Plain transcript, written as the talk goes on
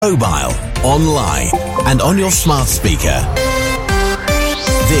Mobile, online, and on your smart speaker.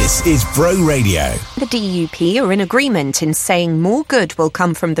 This is Bro Radio. The DUP are in agreement in saying more good will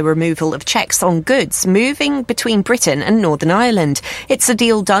come from the removal of checks on goods moving between Britain and Northern Ireland. It's a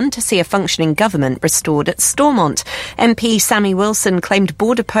deal done to see a functioning government restored at Stormont. MP Sammy Wilson claimed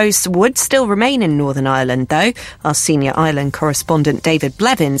border posts would still remain in Northern Ireland, though. Our senior Ireland correspondent David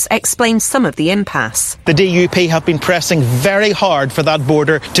Blevins explains some of the impasse. The DUP have been pressing very hard for that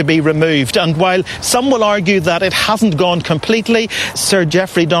border to be removed, and while some will argue that it hasn't gone completely, Sir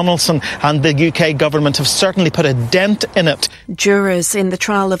Geoffrey Donaldson and the UK government have certainly put a dent in it. Jurors in the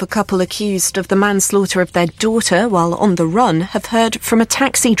trial of a couple accused of the manslaughter of their daughter while on the run have heard from a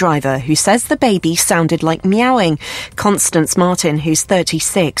taxi driver who says the baby sounded like meowing. Constance Martin, who's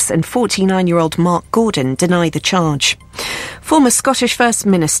 36, and 49-year-old Mark Gordon deny the charge. Former Scottish First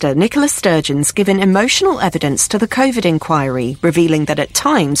Minister Nicola Sturgeon's given emotional evidence to the COVID inquiry, revealing that at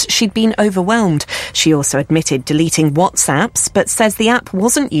times she'd been overwhelmed. She also admitted deleting WhatsApps, but says the app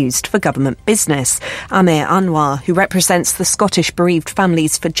wasn't used for government business. Amir Anwar, who represents the Scottish Bereaved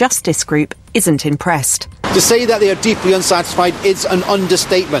Families for Justice group, isn't impressed. To say that they are deeply unsatisfied is an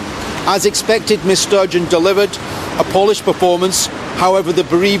understatement. As expected, Ms Sturgeon delivered a polished performance. However, the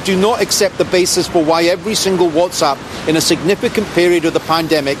bereaved do not accept the basis for why every single WhatsApp in a significant period of the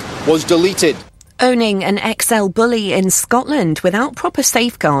pandemic was deleted. Owning an XL bully in Scotland without proper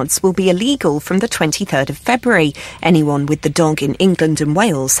safeguards will be illegal from the 23rd of February. Anyone with the dog in England and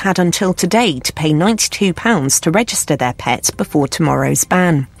Wales had until today to pay £92 to register their pet before tomorrow's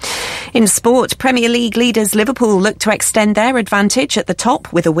ban. In sport, Premier League leaders Liverpool look to extend their advantage at the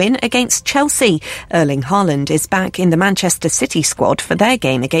top with a win against Chelsea. Erling Haaland is back in the Manchester City squad for their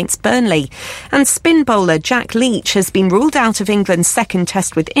game against Burnley. And spin bowler Jack Leach has been ruled out of England's second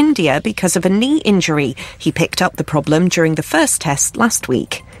test with India because of a knee injury. He picked up the problem during the first test last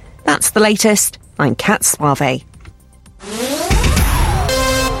week. That's the latest. I'm Kat Suave.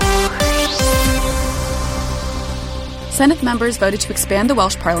 Senate members voted to expand the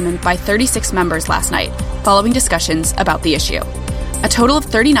Welsh Parliament by 36 members last night, following discussions about the issue. A total of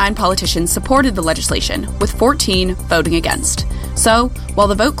 39 politicians supported the legislation, with 14 voting against. So, while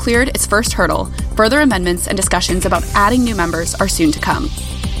the vote cleared its first hurdle, further amendments and discussions about adding new members are soon to come.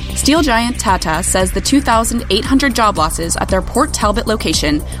 Steel giant Tata says the 2,800 job losses at their Port Talbot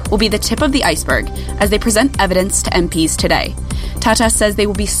location will be the tip of the iceberg as they present evidence to MPs today. Tata says they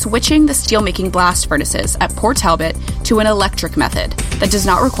will be switching the steelmaking blast furnaces at Port Talbot to an electric method that does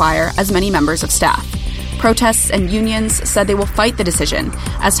not require as many members of staff. Protests and unions said they will fight the decision,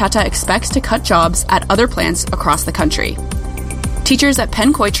 as Tata expects to cut jobs at other plants across the country. Teachers at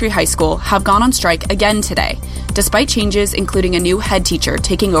Pencoitry High School have gone on strike again today, despite changes including a new head teacher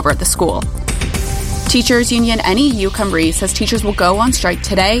taking over at the school. Teachers Union NEU Cymru says teachers will go on strike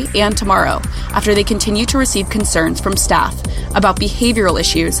today and tomorrow after they continue to receive concerns from staff about behavioural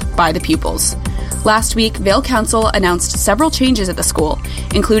issues by the pupils. Last week, Vale Council announced several changes at the school,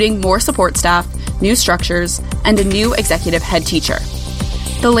 including more support staff, new structures, and a new executive head teacher.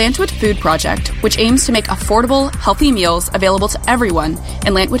 The Lantwood Food Project, which aims to make affordable, healthy meals available to everyone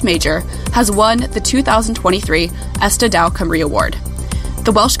in Lantwood Major, has won the 2023 Esta Dow Cymru Award.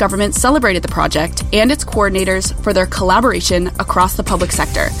 The Welsh Government celebrated the project and its coordinators for their collaboration across the public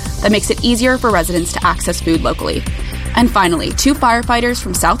sector that makes it easier for residents to access food locally. And finally, 2 firefighters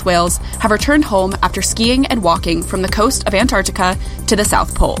from South Wales have returned home after skiing and walking from the coast of Antarctica to the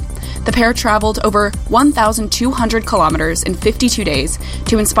South Pole. The pair traveled over 1,200 kilometers in 52 days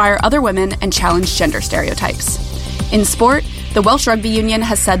to inspire other women and challenge gender stereotypes. In sport, the Welsh Rugby Union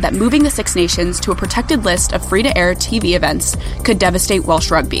has said that moving the Six Nations to a protected list of free-to-air TV events could devastate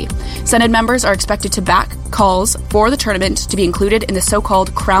Welsh rugby. Senate members are expected to back calls for the tournament to be included in the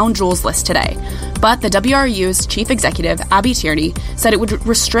so-called Crown Jewels list today. But the WRU's chief executive, Abby Tierney, said it would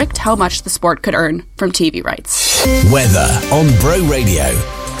restrict how much the sport could earn from TV rights. Weather on Bro Radio.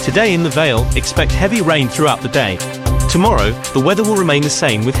 Today in the Vale, expect heavy rain throughout the day. Tomorrow, the weather will remain the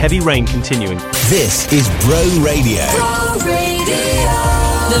same with heavy rain continuing. This is Bro Radio. Bro Radio.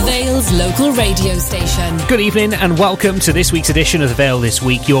 The Vale's local radio station. Good evening and welcome to this week's edition of The Vale This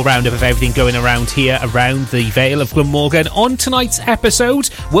Week, your roundup of everything going around here around the Vale of Glamorgan. On tonight's episode,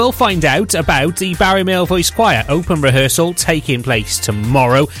 we'll find out about the Barry Male Voice Choir open rehearsal taking place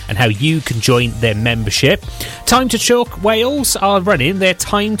tomorrow and how you can join their membership. Time to Talk Wales are running their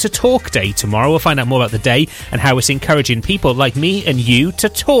Time to Talk Day tomorrow. We'll find out more about the day and how it's encouraging people like me and you to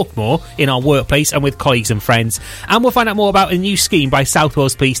talk more in our workplace and with colleagues and friends. And we'll find out more about a new scheme by South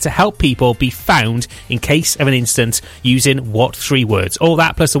Wales police to help people be found in case of an incident using what 3 words? All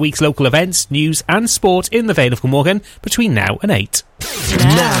that plus the week's local events, news and sport in the Vale of Glamorgan between now and 8.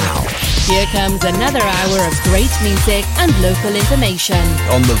 Now, here comes another hour of great music and local information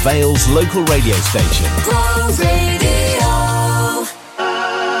on the Vale's local radio station. Go Radio.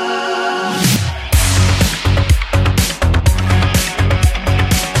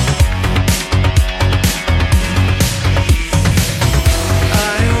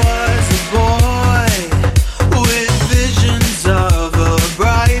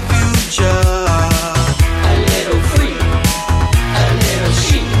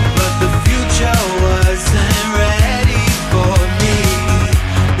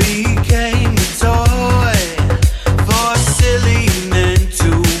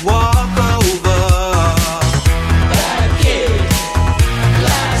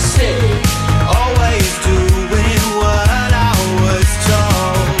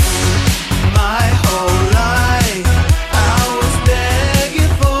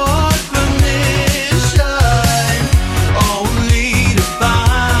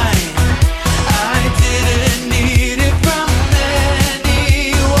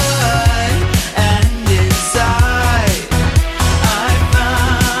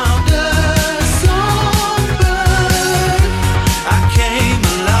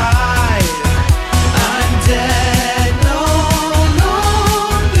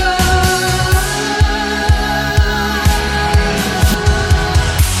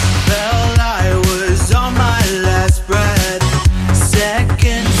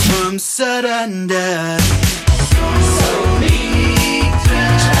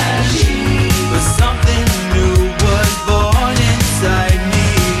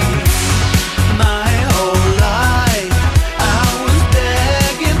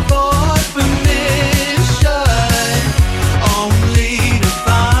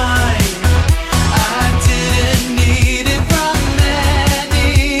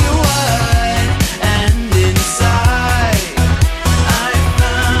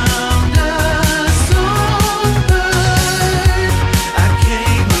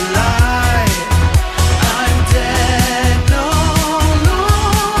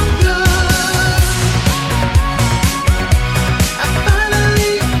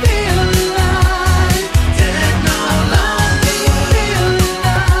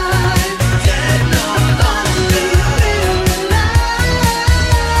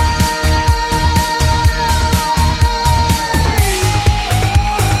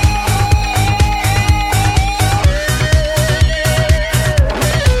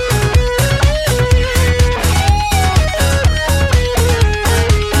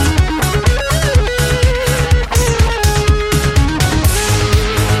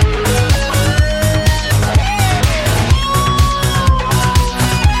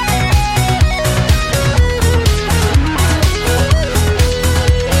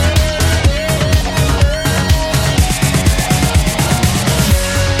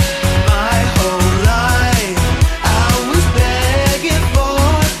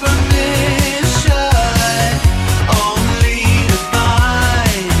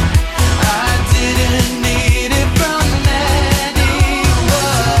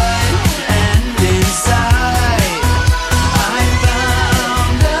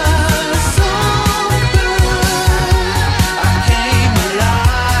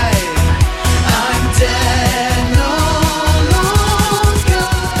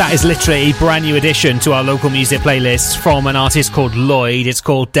 Is literally a brand new addition to our local music playlist from an artist called Lloyd. It's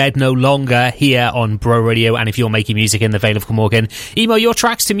called Dead No Longer here on Bro Radio. And if you're making music in the Vale of Glamorgan, email your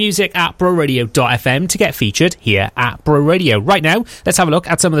tracks to music@broradio.fm to get featured here at Bro Radio. Right now, let's have a look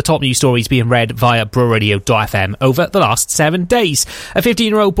at some of the top news stories being read via broradio.fm over the last 7 days. A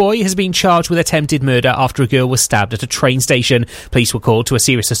 15-year-old boy has been charged with attempted murder after a girl was stabbed at a train station. Police were called to a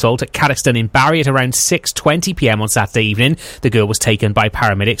serious assault at Cadoxton in Barry at around 6:20pm on Saturday evening. The girl was taken by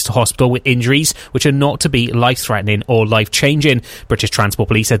paramedics to hospital with injuries which are not to be life-threatening or life-changing. British Transport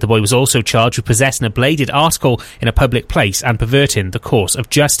Police said the boy was also charged with possessing a bladed article in a public place and perverting the course of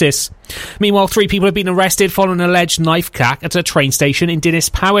justice. Meanwhile, 3 people have been arrested following an alleged knife crack at a train station in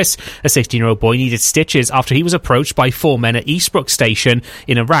Dinas Powys. A 16-year-old boy needed stitches after he was approached by 4 men at Eastbrook Station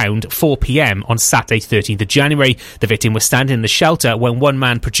in around 4pm on Saturday 13th of January. The victim was standing in the shelter when one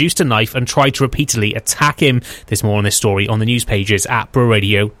man produced a knife and tried to repeatedly attack him. There's more on this story on the news pages at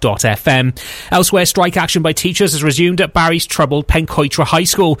broradio.fm. Elsewhere, strike action by teachers has resumed at Barry's troubled Pencoitra High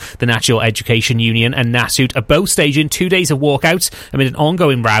School. The National Education Union and NASUT are both staging 2 days of walkouts amid an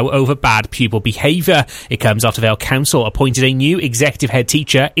ongoing row over bad pupil behaviour. It comes after Vale Council appointed a new executive head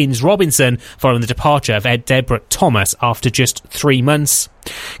teacher, Innes Robinson, following the departure of Ed Deborah Thomas after just 3 months.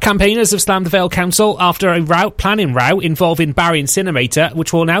 Campaigners have slammed the Vale Council after a planning row involving Barry Incinerator,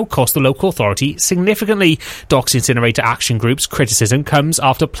 which will now cost the local authority significantly. Docks Incinerator Action Group's criticism comes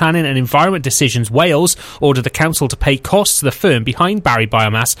after Planning and Environment Decisions Wales ordered the council to pay costs to the firm behind Barry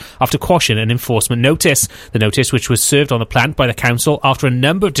Biomass after quashing an enforcement notice. The notice, which was served on the plant by the council after a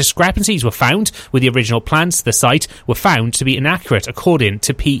number of discrepancies were found with the original plans to the site, were found to be inaccurate according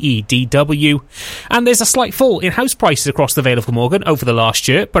to PEDW. And there's a slight fall in house prices across the Vale of Glamorgan over the last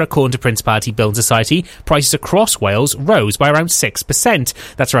year, but according to Principality Building Society, prices across Wales rose by around 6%.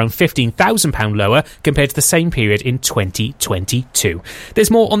 That's around £15,000 lower compared to the same period in 2022.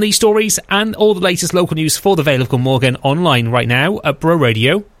 There's more on these stories and all the latest local news for the Vale of Glamorgan online right now at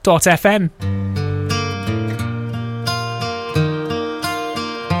broradio.fm.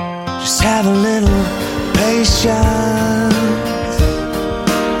 Just have a little patience.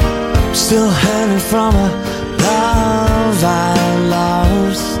 I'm still hurting from a love I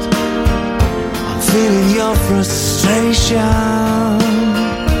lost. I'm feeling your frustration,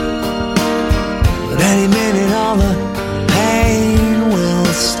 but any minute all the pain will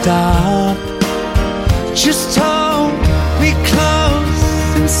stop. Just hold me close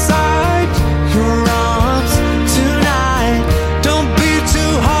inside your arms tonight. Don't be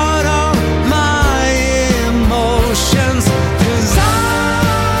too hard on my emotions, 'cause I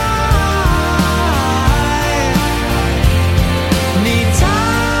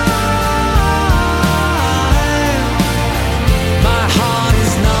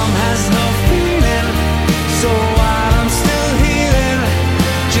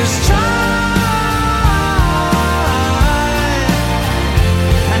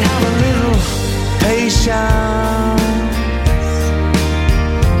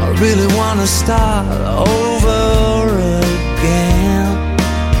really wanna start over again.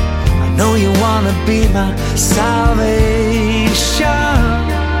 I know you wanna be my salvation,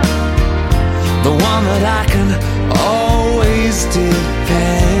 the one that I can always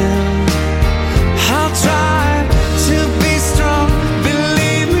depend. I'll try to be strong,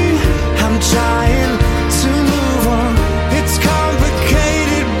 believe me, I'm trying to move on. It's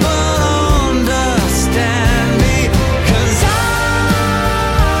complicated, but understand me, 'cause I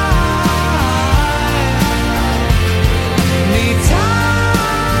need time.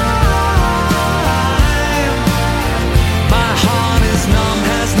 My heart is numb,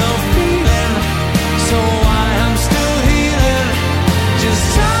 has no feeling, so I am still healing. Just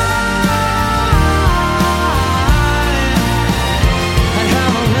try and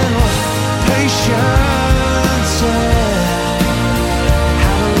have a little patience, yeah.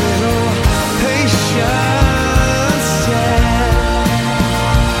 Have a little patience, yeah.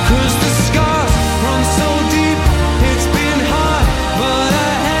 'Cause the scars run so deep, it's been hard, but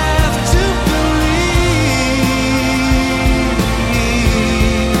I have to believe.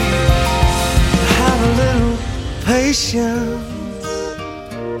 Have a little patience.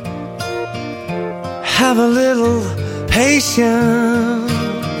 Have a little patience.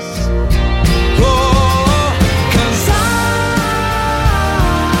 Oh, 'cause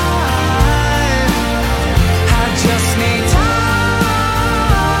I just need time.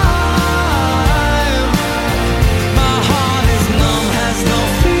 My heart is numb, has no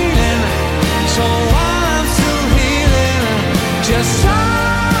feeling, so I'm still healing. Just try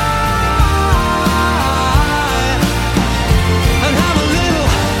and have a little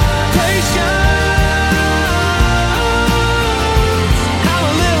patience. Have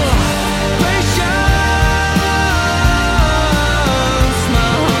a little patience.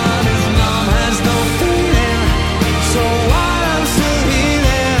 My heart is numb, has no feeling, so I'm still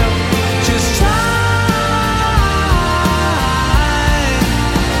healing. Just try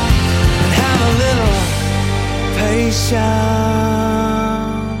and have a little patience.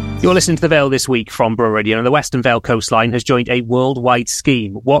 You're listening to The Vale This Week from Bro Radio, and the Western Vale coastline has joined a worldwide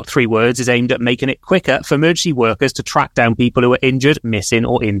scheme. What 3 words is aimed at making it quicker for emergency workers to track down people who are injured, missing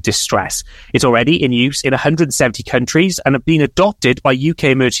or in distress. It's already in use in 170 countries and have been adopted by UK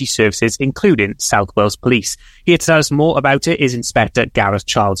emergency services, including South Wales Police. Here to tell us more about it is Inspector Gareth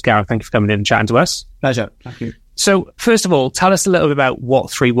Charles. Gareth, thank you for coming in and chatting to us. Pleasure. Thank you. So, first of all, tell us a little bit about what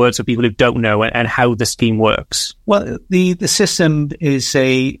 3 words for people who don't know and how the scheme works. Well, the system is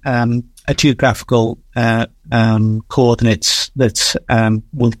a geographical coordinates that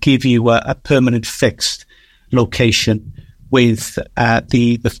will give you a permanent fixed location with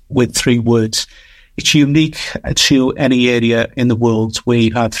with 3 words. It's unique to any area in the world where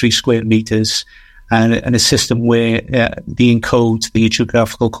you have 3 square meters and a system where they encode the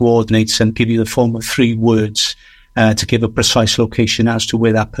geographical coordinates and give you the form of 3 words to give a precise location as to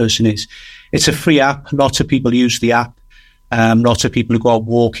where that person is. It's a free app. Lots of people use the app. Lots of people who go out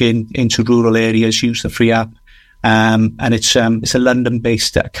walking into rural areas use the free app. And it's a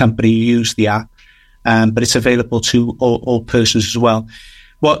London-based company who use the app, but it's available to all persons as well.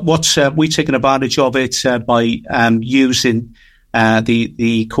 We've taken advantage of it by using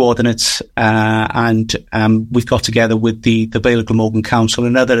the coordinates, and we've got together with the Vale of Glamorgan Council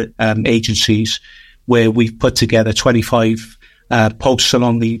and other agencies where we've put together 25 posts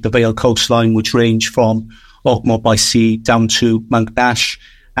along the Vale coastline, which range from Ogmore by Sea down to Monknash,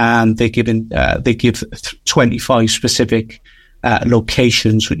 and they give 25 specific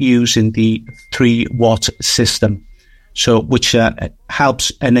locations using the 3-watt system. So, which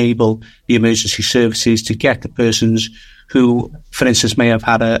helps enable the emergency services to get the persons who, for instance, may have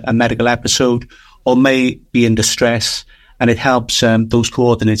had a medical episode or may be in distress, and it helps those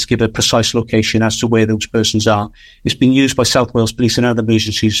coordinates give a precise location as to where those persons are. It's been used by South Wales Police and other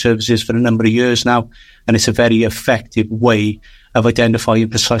emergency services for a number of years now, and it's a very effective way of identifying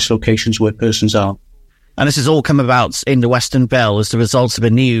precise locations where persons are. And this has all come about in the Western Vale as the result of a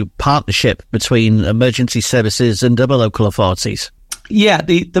new partnership between emergency services and other local authorities. Yeah,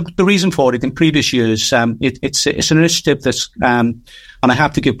 the reason for it in previous years, it's an initiative that's, and I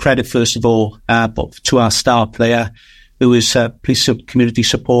have to give credit first of all to our star player, who is Police Community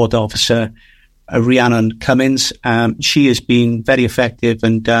Support Officer Rhiannon Cummins. She has been very effective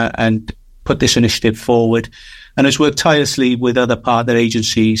and put this initiative forward, and has worked tirelessly with other partner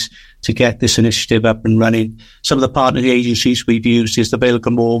agencies to get this initiative up and running. Some of the partner agencies we've used is the Vale of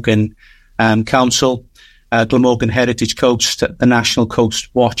Glamorgan Council, Glamorgan Heritage Coast, the National Coast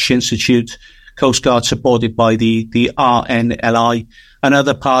Watch Institute, Coast Guard supported by the RNLI, and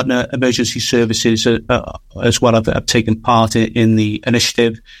other partner emergency services as well have taken part in the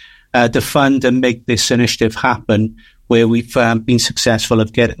initiative to fund and make this initiative happen, where we've been successful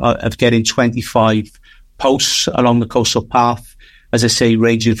of getting 25 posts along the coastal path, as I say,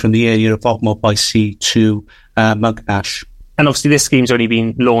 ranging from the area of Ogmore by Sea to Monknash. And obviously this scheme's only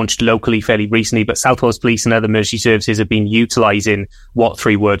been launched locally fairly recently, but South Wales Police and other emergency services have been utilising What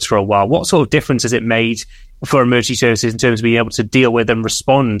 3 Words for a while. What sort of difference has it made for emergency services in terms of being able to deal with and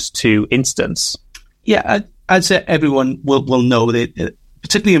respond to incidents? Yeah, as everyone will know, that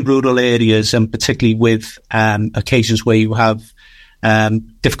particularly in rural areas, and particularly with occasions where you have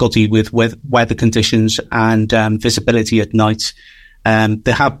difficulty with weather conditions and visibility at night,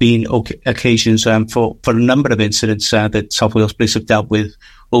 there have been occasions for a number of incidents that South Wales Police have dealt with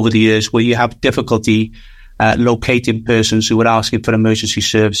over the years, where you have difficulty locating persons who are asking for emergency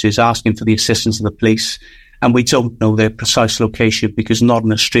services, asking for the assistance of the police, and we don't know their precise location because not on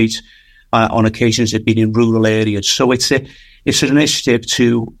the street. On occasions, they've been in rural areas. So it's an initiative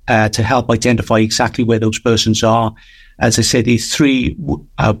to help identify exactly where those persons are. As I said, these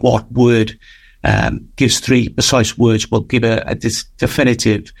 3-watt word gives 3 precise words, will give a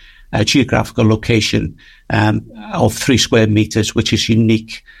definitive geographical location of 3 square meters, which is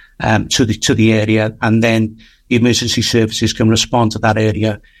unique to the area, and then the emergency services can respond to that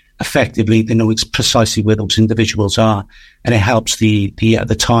area effectively. They know it's precisely where those individuals are, and it helps the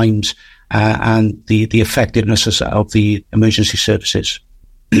times and the effectiveness of the emergency services.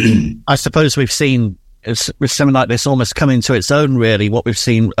 I suppose we've seen with something like this almost come into its own, really. What we've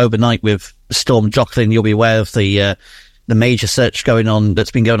seen overnight with Storm Jocelyn, you'll be aware of the major search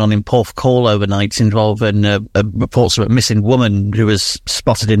that's been going on in Porthcawl overnight, involving reports of a missing woman who was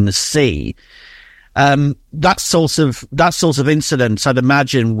spotted in the sea. That sort of incident, I'd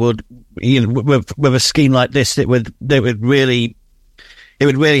imagine, would, with a scheme like this, it would really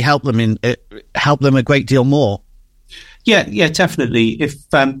help them a great deal more. Yeah, definitely. If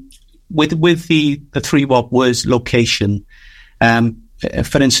with the 3-watt words location,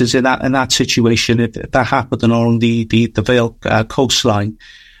 for instance, in that situation, if that happened along the Vale coastline,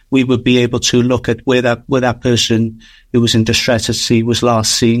 we would be able to look at where that person who was in distress at sea was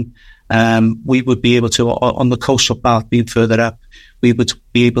last seen. We would be able to, on the coastal path being further up, we would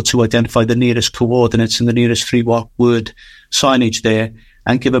be able to identify the nearest coordinates and the nearest 3-watt word signage there,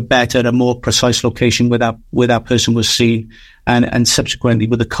 and give a better and more precise location where that person was seen, and subsequently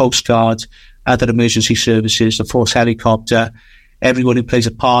with the Coast Guard, other emergency services, the Force Helicopter, everyone who plays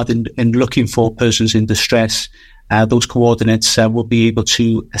a part in looking for persons in distress, those coordinates will be able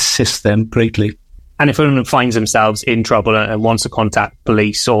to assist them greatly. And if anyone finds themselves in trouble and wants to contact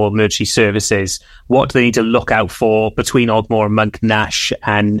police or emergency services, what do they need to look out for between Ogmore and Monknash,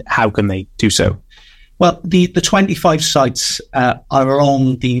 and how can they do so? Well, the 25 sites are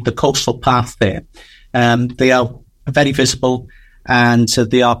along the coastal path there. They are very visible, and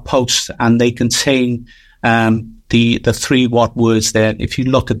they are posts, and they contain the 3-watt words there. If you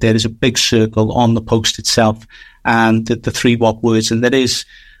look at there's a big circle on the post itself, and the 3 what words. And there is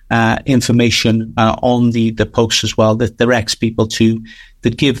information on the post as well that directs people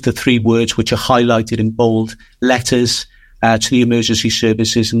that give the 3 words, which are highlighted in bold letters, to the emergency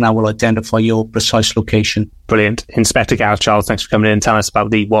services, and that will identify your precise location. Brilliant. Inspector Gareth Charles, thanks for coming in and telling us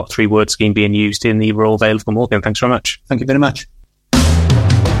about the What 3 Word scheme being used in the Royal Vale of Glamorgan. Thanks very much. Thank you very much.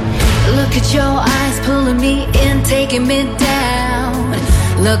 Look at your eyes pulling me in, taking me down.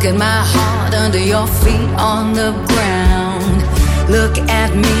 Look at my heart under your feet on the ground. Look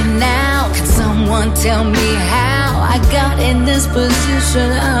at me now, can someone tell me how I got in this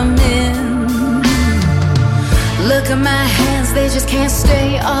position I'm in? Look at my hands, they just can't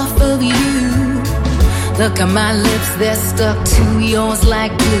stay off of you. Look at my lips, they're stuck to yours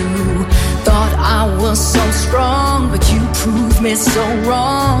like glue. Thought I was so strong, but you proved me so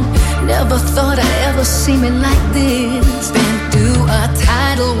wrong. Never thought I'd ever see me like this. Been through a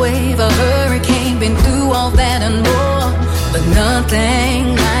tidal wave, a hurricane, been through all that and more, but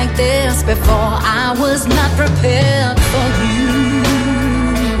nothing like this before. I was not prepared for you.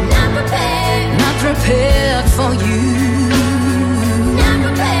 Not prepared. Not prepared for you. Not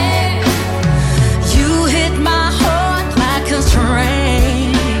prepared. You hit my heart like a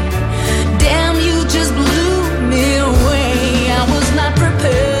train. Damn, you just blew me away. I was not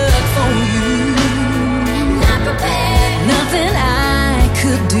prepared for you. Not prepared. Nothing I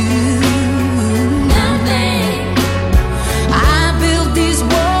could do. Nothing. I built these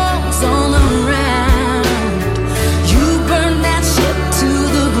walls all around. You burned that ship to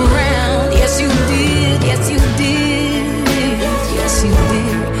the ground. Yes, you did. Yes, you did. Yes, you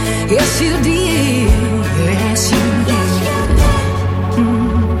did. Yes, you did. Yes, you did.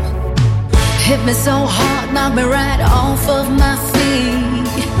 Hit me so hard, knocked me right off of my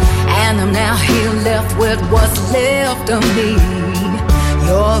feet, and I'm now here left with what's left of me.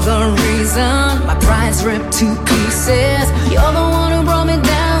 You're the reason my pride's ripped to pieces. You're the one who brought me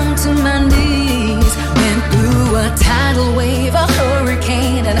down to my knees. Went through a tidal wave, a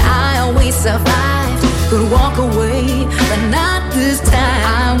hurricane, and I always survived. Could walk away, but not this time.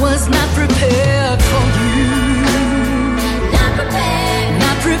 I was not prepared for you. Not prepared.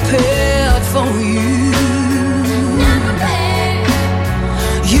 Not prepared for you. Not prepared.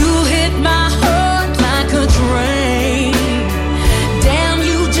 You hit my heart like a train. Damn,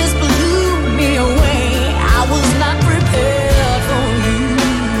 you just blew me away. I was not prepared for you.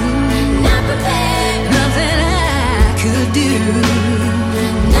 Not prepared. Nothing I could do.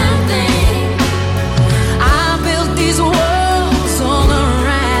 Nothing. I built these walls all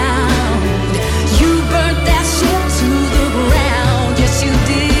around. You burnt that ship to the ground. Yes, you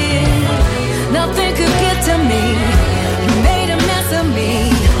did. Nothing could get to me. You made a mess of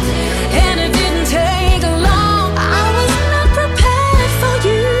me, and it didn't take long. I was not prepared for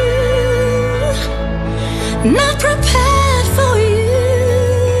you. Not prepared for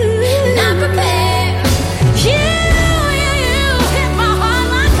you. Not prepared. You hit my heart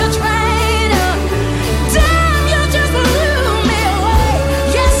like a train. Damn, you just blew me away.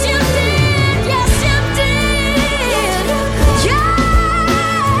 Yes, you did. Yes, you did.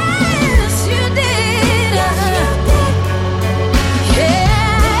 Yes, you did.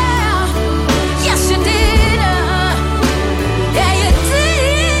 Yeah. Yes, you did. Yeah, you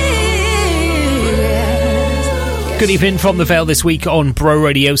did. Good evening from the Vale this week on Bro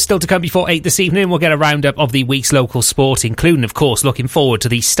Radio. Still to come before 8 this evening, we'll get a roundup of the week's local sport, including, of course, looking forward to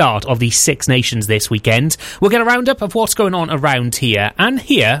the start of the Six Nations this weekend. We'll get a roundup of what's going on around here, and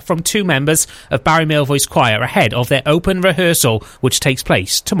hear from 2 members of Barry Male Voice Choir ahead of their open rehearsal, which takes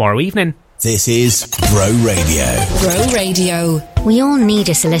place tomorrow evening. This is Bro Radio. Bro Radio. We all need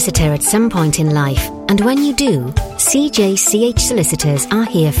a solicitor at some point in life, and when you do, CJCH Solicitors are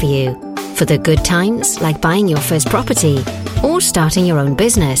here for you. For the good times, like buying your first property, or starting your own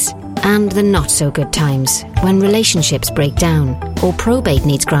business, and the not so good times, when relationships break down, or probate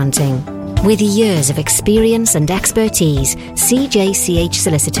needs granting. With years of experience and expertise, CJCH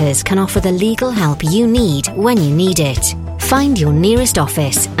Solicitors can offer the legal help you need when you need it. Find your nearest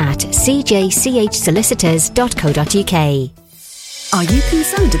office at cjchsolicitors.co.uk. Are you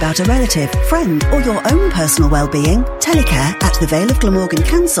concerned about a relative, friend or your own personal well-being? Telecare at the Vale of Glamorgan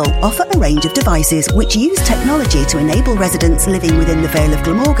Council offer a range of devices which use technology to enable residents living within the Vale of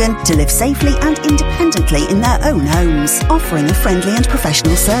Glamorgan to live safely and independently in their own homes. Offering a friendly and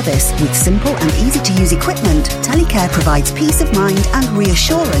professional service with simple and easy-to-use equipment, Telecare provides peace of mind and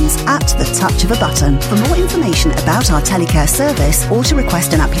reassurance at the touch of a button. For more information about our Telecare service or to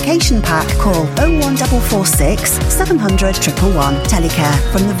request an application pack, call 01446 700 111. Telecare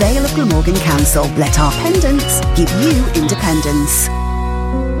from the Vale of Glamorgan Council. Let our pendants give you independence.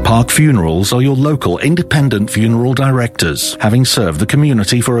 Park Funerals are your local independent funeral directors, having served the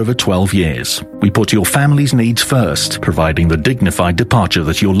community for over 12 years. We put your family's needs first, providing the dignified departure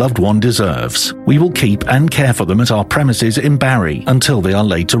that your loved one deserves. We will keep and care for them at our premises in Barry until they are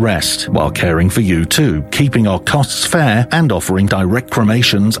laid to rest, while caring for you too, keeping our costs fair and offering direct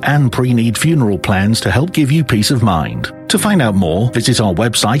cremations and pre-need funeral plans to help give you peace of mind. To find out more, visit our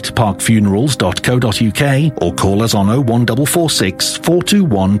website parkfunerals.co.uk or call us on 01446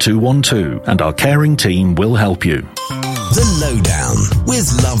 421 212 and our caring team will help you. The Lowdown with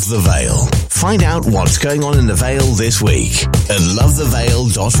Love the Vale. Find out what's going on in the Vale this week at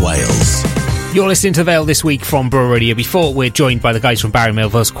lovethevale.wales. You're listening to The Vale this week from Borough Radio. Before we're joined by the guys from Barry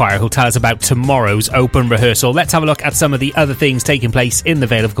Melville's Choir who'll tell us about tomorrow's open rehearsal. Let's have a look at some of the other things taking place in the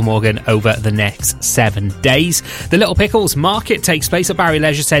Vale of Glamorgan over the next 7 days. The Little Pickles Market takes place at Barry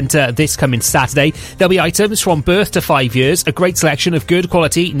Leisure Centre this coming Saturday. There'll be items from birth to 5 years, a great selection of good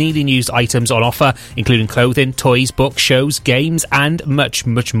quality, needing used items on offer, including clothing, toys, books, shows, games, and much,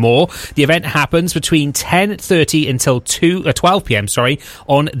 much more. The event happens between 10:30 until 12pm,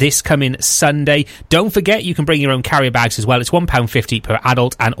 on this coming Sunday. Don't forget you can bring your own carrier bags as well. It's £1.50 per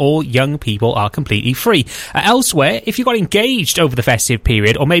adult and all young people are completely free. Elsewhere, if you got engaged over the festive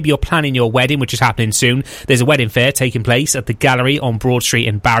period or maybe you're planning your wedding, which is happening soon, there's a wedding fair taking place at the Gallery on Broad Street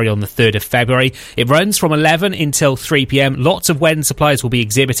in Barry on the 3rd of February. It runs from 11 until 3pm. Lots of wedding suppliers will be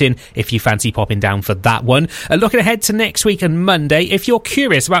exhibiting if you fancy popping down for that one. Looking ahead to next week and Monday, if you're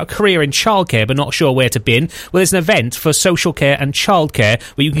curious about a career in childcare but not sure where to begin, well, there's an event for social care and childcare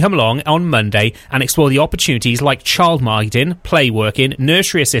where you can come along on Monday and explore the opportunities like child marketing, play working,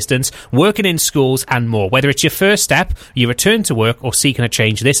 nursery assistance, working in schools and more. Whether it's your first step, your return to work or seeking a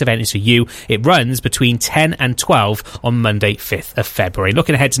change, this event is for you. It runs between 10 and 12 on Monday 5th of February.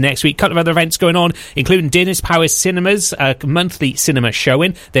 Looking ahead to next week, a couple of other events going on, including Dennis Powers Cinemas, a monthly cinema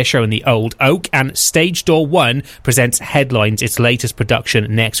showing. They're showing The Old Oak, and Stage Door 1 presents Headlines, its latest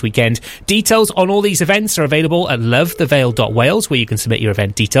production, next weekend. Details on all these events are available at lovethevale.wales, where you can submit your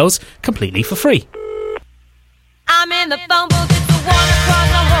event details completely for free. I'm in the phone booth, it's the one across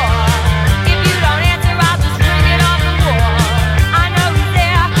the hall. If you don't answer, I'll just ring it off the wall. I know he's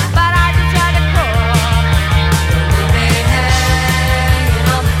there, but I just try to call. They hanging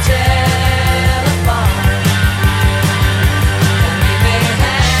on the telephone. They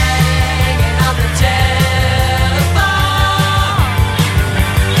hanging on the telephone.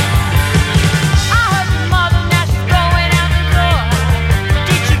 I heard your mother, now she's going out the door.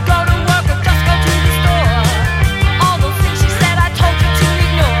 Did she go to work or just go to the store? All those things she said I told you to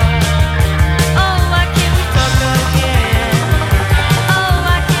ignore. Oh, why can't we talk again? Oh,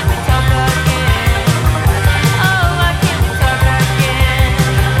 why can't we talk again? Oh, why can't we talk again?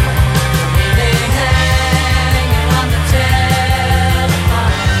 They hanging on the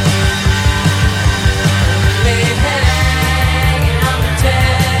telephone. They hanging on the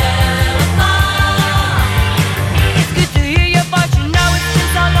telephone. It's good to hear your voice, you know it's been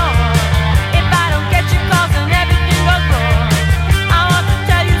so long. If I don't get your calls, then everything goes wrong. I want to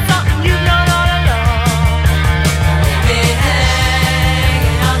tell you something you've known all along. They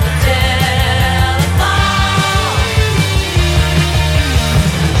hanging on the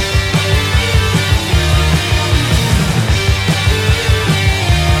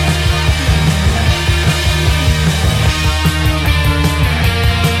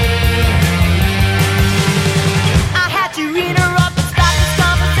I had to interrupt and stop this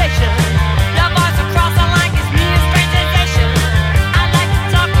conversation. Your voice across the line gives me a strange sensation. I like to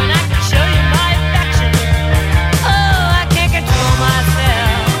talk when I can show you my affection. Oh, I can't control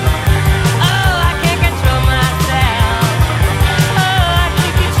myself. Oh, I can't control myself. Oh, I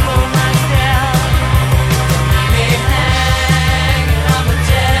can't control myself. They hanging on the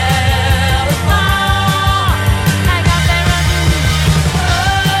telephone. Hang up and run to me. Oh,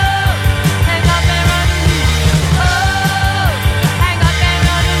 hang up and run to me. Oh, hang up and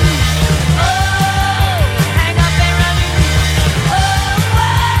run to me. Oh, hang up and run to me. Oh,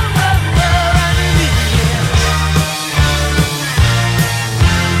 run to me.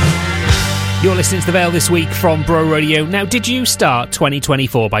 You're listening to The Vale this week from Bro Radio. Now, did you start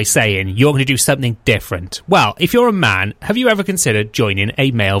 2024 by saying you're going to do something different? Well, if you're a man, have you ever considered joining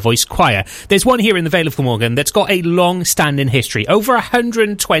a male voice choir? There's one here in the Vale of Glamorgan that's got a long-standing history, over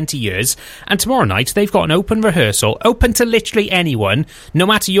 120 years, and tomorrow night they've got an open rehearsal, open to literally anyone, no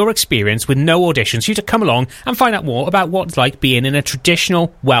matter your experience, with no auditions, for you to come along and find out more about what it's like being in a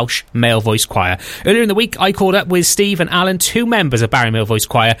traditional Welsh male voice choir. Earlier in the week, I called up with Steve and Alan, two members of Barry Male Voice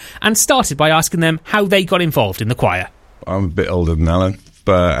Choir, and started by asking them how they got involved in the choir. I'm a bit older than Alan,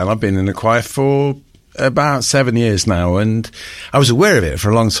 and I've been in the choir for about 7 years now, and I was aware of it for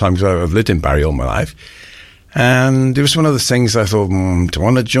a long time because I've lived in Barry all my life. And it was one of those things I thought, do I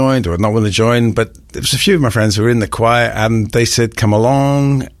want to join? Do I not want to join? But there was a few of my friends who were in the choir, and they said, come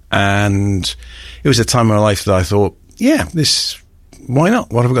along. And it was a time in my life that I thought, yeah, why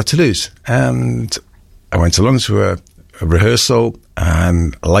not? What have I got to lose? And I went along to a rehearsal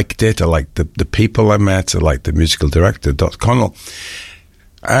and I liked it. I liked the people I met. I liked the musical director, Dot Connell.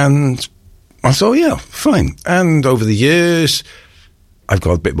 And I thought, yeah, fine. And over the years, I've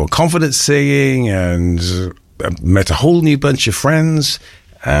got a bit more confidence singing, and I've met a whole new bunch of friends,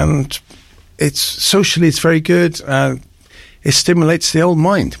 and socially it's very good. It stimulates the old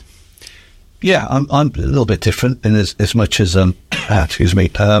mind. Yeah, I'm a little bit different in as much as I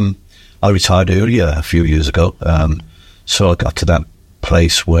retired earlier a few years ago, so I got to that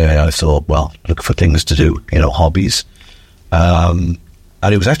place where I thought, well, look for things to do, hobbies, and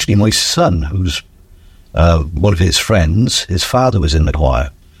it was actually my son who's one of his friends. His father was in the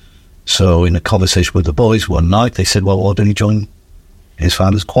choir, so in a conversation with the boys one night, they said, well, why don't you join his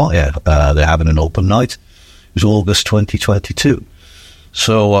father's choir? They're having an open night. It was August 2022.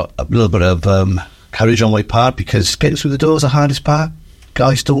 So a little bit of courage on my part, because getting through the door is the hardest part.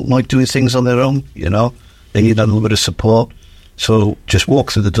 Guys don't like doing things on their own, They need a little bit of support. So just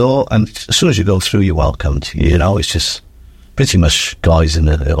walk through the door, and as soon as you go through, you're welcomed. It's just pretty much guys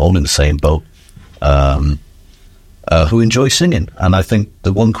all in the same boat who enjoy singing. And I think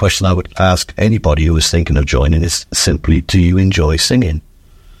the one question I would ask anybody who is thinking of joining is simply, do you enjoy singing?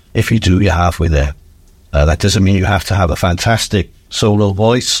 If you do, you're halfway there. That doesn't mean you have to have a fantastic solo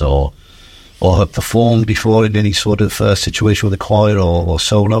voice or have performed before in any sort of situation with a choir or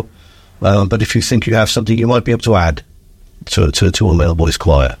solo. But if you think you have something, you might be able to add to a male voice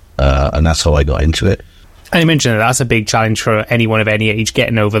choir. And that's how I got into it. And you mentioned that's a big challenge for anyone of any age,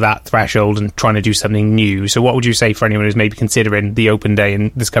 getting over that threshold and trying to do something new. So what would you say for anyone who's maybe considering the open day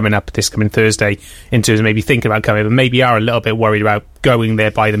and this coming Thursday, in terms of maybe thinking about coming, but maybe are a little bit worried about going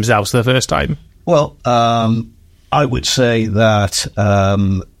there by themselves for the first time? Well, I would say that,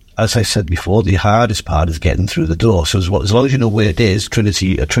 as I said before, the hardest part is getting through the door. So as long as you know where it is,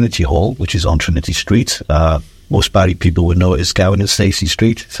 Trinity Hall, which is on Trinity Street. Most Barry people would know it as Gowan and Stacey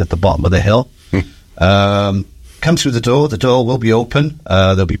Street. It's at the bottom of the hill. Come through the door will be open.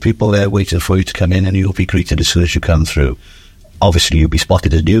 There'll be people there waiting for you to come in, and you'll be greeted as soon as you come through. Obviously, you'll be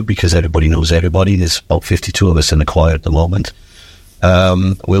spotted as new because everybody knows everybody. There's about 52 of us in the choir at the moment.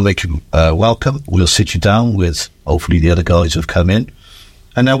 We'll make you welcome. We'll sit you down with hopefully the other guys who've come in,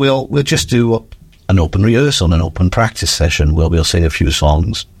 and then we'll just do an open rehearsal, an open practice session where we'll sing a few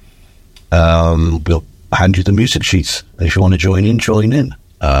songs. We'll hand you the music sheets, and if you want to join in.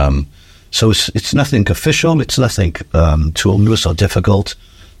 So it's nothing official. It's nothing too onerous or difficult.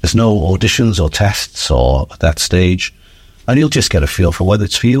 There's no auditions or tests or at that stage, and you'll just get a feel for whether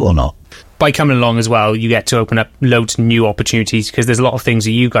it's for you or not. By coming along as well, you get to open up loads of new opportunities, because there's a lot of things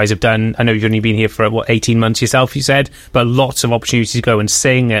that you guys have done. I know you've only been here for 18 months yourself, you said, but lots of opportunities to go and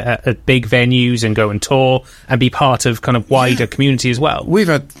sing at big venues and go and tour and be part of kind of wider community as well. We've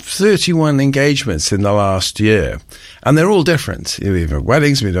had 31 engagements in the last year, and they're all different. We've had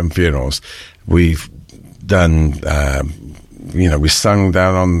weddings, we've done funerals, we've done, we sung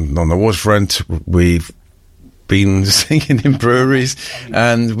down on the waterfront, we've been singing in breweries,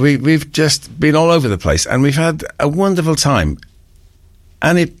 and we've just been all over the place, and we've had a wonderful time,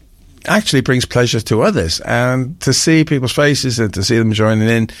 and it actually brings pleasure to others, and to see people's faces and to see them joining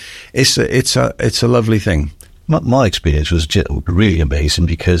in, it's a lovely thing. My experience was really amazing,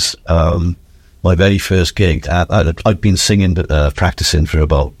 because my very first gig, I'd been singing, practicing for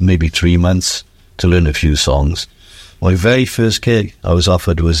about maybe 3 months to learn a few songs. My very first gig I was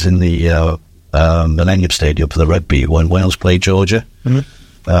offered was in the Millennium Stadium for the rugby when Wales played Georgia.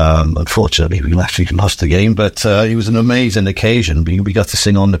 Mm-hmm. Unfortunately, we actually lost the game, but it was an amazing occasion. We got to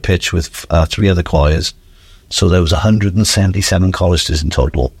sing on the pitch with 3 other choirs, so there was 177 choristers in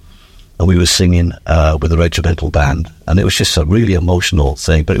total, and we were singing with a regimental band, and it was just a really emotional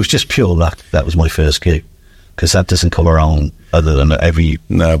thing. But it was just pure luck. That was my first gig, because that doesn't come around other than every...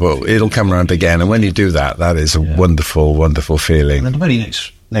 No, but it'll come around again, and when you do that, that is a wonderful, wonderful feeling. And then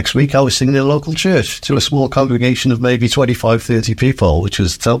next week, I was singing in a local church to a small congregation of maybe 25, 30 people, which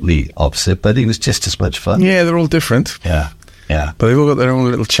was totally opposite, but it was just as much fun. Yeah, they're all different. Yeah. But they've all got their own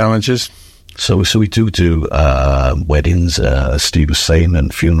little challenges. So we do weddings, as Steve was saying,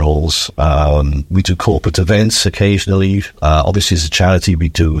 and funerals. We do corporate events occasionally. Obviously, as a charity, we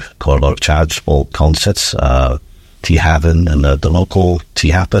do quite a lot of charitable concerts. Tea Haven and the local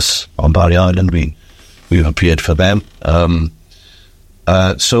Tea Happus on Barry Island, we've appeared for them.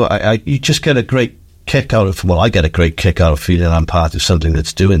 So you just get a great kick out of, well, I get a great kick out of feeling I'm part of something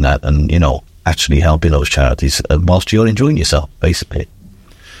that's doing that and, actually helping those charities whilst you're enjoying yourself, basically.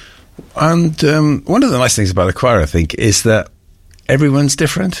 And one of the nice things about a choir, I think, is that everyone's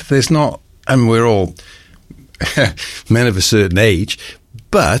different. There's not, and we're all men of a certain age,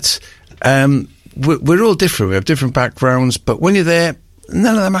 but we're all different. We have different backgrounds, but when you're there,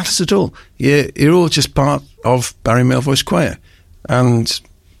 none of that matters at all. You're all just part of Barry Male Voice Choir. And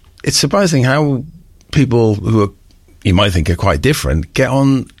it's surprising how people who are, you might think are quite different, get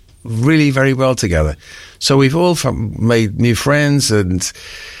on really very well together. So we've all made new friends and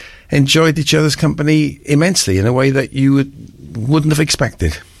enjoyed each other's company immensely in a way that you wouldn't have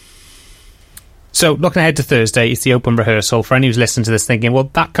expected. So looking ahead to Thursday, it's the open rehearsal. For anyone who's listening to this thinking, well,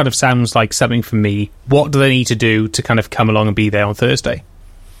 that kind of sounds like something for me, what do they need to do to kind of come along and be there on Thursday?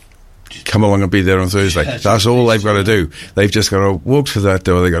 Come along and be there on Thursday. That's all they've got to do. They've just got to walk through that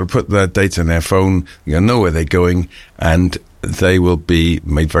door. They've got to put their dates in their phone. They've got to know where they're going, and they will be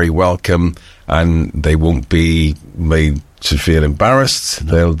made very welcome, and they won't be made to feel embarrassed.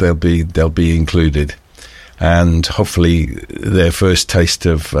 No. They'll be included, and hopefully their first taste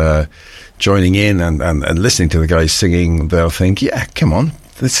of joining in and listening to the guys singing, they'll think, yeah, come on,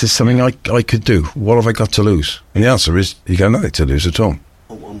 this is something I could do. What have I got to lose? And the answer is, you got nothing to lose at all.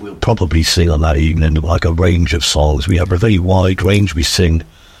 We'll probably sing on that evening like a range of songs. We have a very wide range. We sing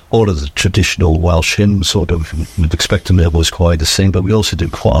all of the traditional Welsh hymns, sort of, we'd expect a Male Voice Choir to sing, but we also do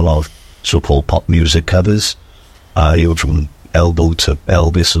quite a lot of so-called pop music covers, from Elbow to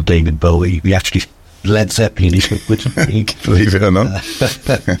Elvis or David Bowie. We actually, Led Zeppelin, believe it or not.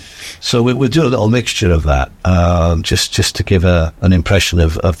 So we'll do a little mixture of that, just to give an impression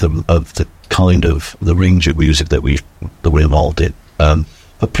of the kind of the range of music that we're involved in.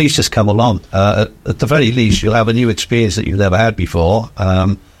 But please just come along. At the very least, you'll have a new experience that you've never had before.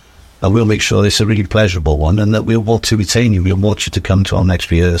 And we'll make sure it's a really pleasurable one, and that we'll want to retain you. We'll want you to come to our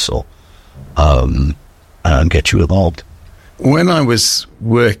next rehearsal and get you involved. When I was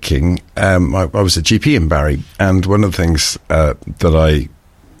working, I was a GP in Barry, and one of the things that I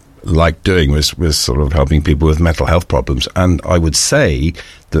liked doing was sort of helping people with mental health problems. And I would say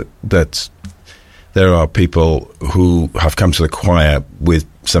that there are people who have come to the choir with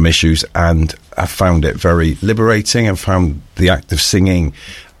some issues and have found it very liberating and found the act of singing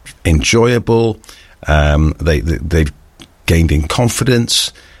enjoyable. They've gained in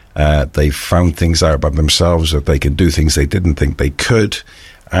confidence. They've found things out about themselves, that they can do things they didn't think they could.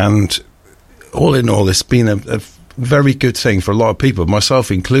 And all in all, it's been a very good thing for a lot of people,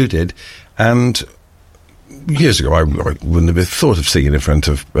 myself included. And years ago, I wouldn't have thought of singing in front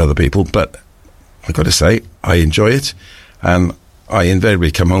of other people, but I've got to say, I enjoy it. And I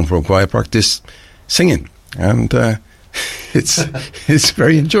invariably come home from choir practice singing. And it's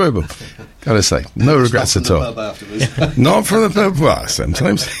very enjoyable. Gotta say, no regrets at all. Not from the pub. Well,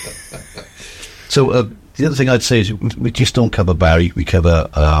 sometimes. So the other thing I'd say is we just don't cover Barry. We cover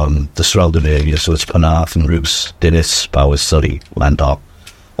the surrounding areas. So it's Penarth and Roos, Dinas, Bowers, Surrey, Landau.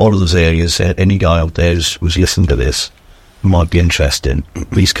 All of those areas. Any guy out there who's listening to this who might be interested,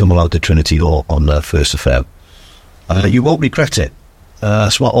 please come along to Trinity Hall on 1st of Feb. You won't regret it.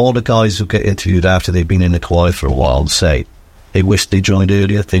 That's what all the guys who get interviewed after they've been in the choir for a while say. They wish they joined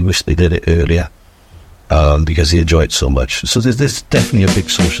earlier, they wish they did it earlier, because they enjoy it so much. So there's definitely a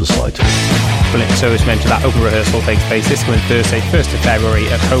big social side to it. Brilliant. So as mentioned, that open rehearsal takes place this coming Thursday, 1st of February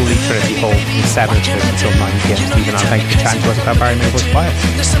at Holy Trinity Hall from 7 until 9 p.m. Stephen, and thank you for chatting to us about Barry Male Voice Choir.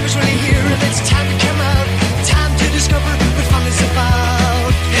 The summer's really here and it's time to come out. Time to discover what fun is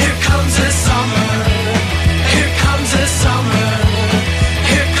about. Here comes the summer. Here comes the summer.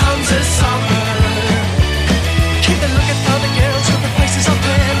 Here comes the summer. Keep a looking for the girls with the faces all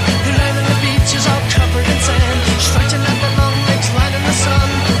grand. They're lying on the beaches all covered in sand. Stretching out their long legs, lying in the sun.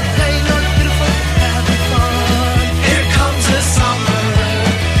 Playing on the beautiful, having fun. Here comes the summer.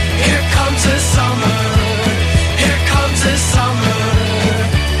 Here comes the summer. Here comes the summer.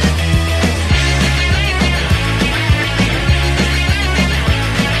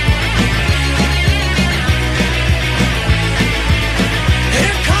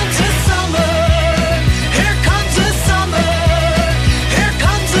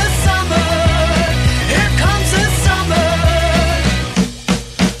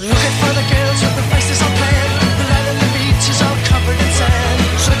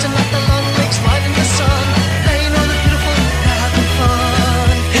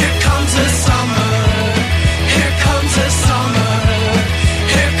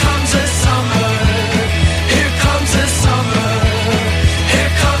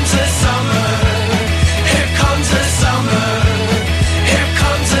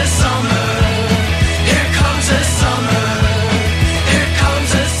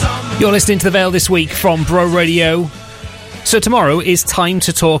 You're listening to The Vale this week from Bro Radio. So tomorrow is Time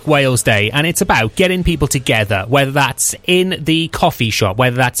to Talk Wales Day, and it's about getting people together, whether that's in the coffee shop,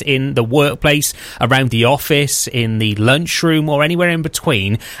 whether that's in the workplace, around the office, in the lunchroom, or anywhere in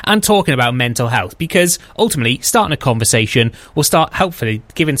between, and talking about mental health, because ultimately starting a conversation will start hopefully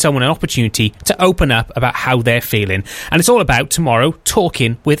giving someone an opportunity to open up about how they're feeling. And it's all about tomorrow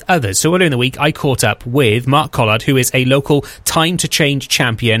talking with others. So earlier in the week I caught up with Mark Collard, who is a local Time to Change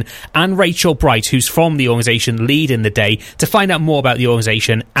champion, and Rachel Bright, who's from the organisation leading the day, to find out more about the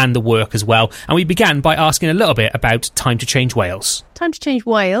organisation and the work as well. And we began by asking a little bit about Time to Change Wales. Time to Change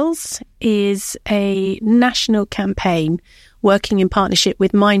Wales is a national campaign working in partnership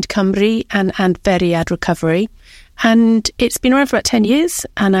with Mind Cymru and Veriad Recovery. And it's been around for about 10 years.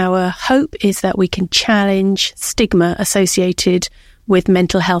 And our hope is that we can challenge stigma associated with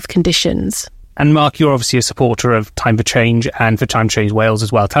mental health conditions. And Mark, you're obviously a supporter of Time for Change and for Time to Change Wales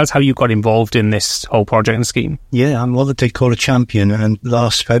as well. Tell us how you got involved in this whole project and scheme. Yeah, I'm what they call a champion. And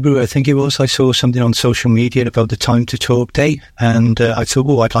last February, I think it was, I saw something on social media about the Time to Talk Day. And I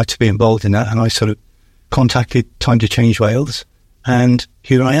thought, I'd like to be involved in that. And I sort of contacted Time to Change Wales. And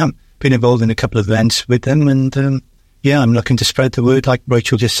here I am. Been involved in a couple of events with them. And I'm looking to spread the word, like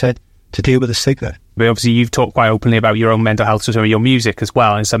Rachel just said, to deal with the stigma. But obviously you've talked quite openly about your own mental health, so your music as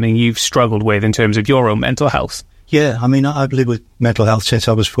well, and something you've struggled with in terms of your own mental health. Yeah, I mean, I've lived with mental health since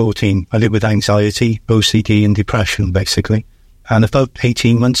I was 14. I lived with anxiety, OCD and depression, basically. And about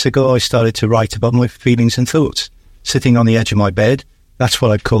 18 months ago, I started to write about my feelings and thoughts. Sitting on the edge of my bed, that's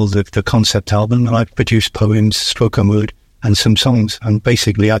what I've called the concept album, and I've produced poems, spoken word, and some songs. And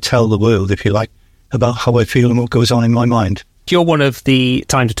basically, I tell the world, if you like, about how I feel and what goes on in my mind. You're one of the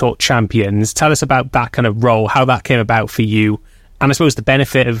Time to Talk champions. Tell us about that kind of role, how that came about for you, and I suppose the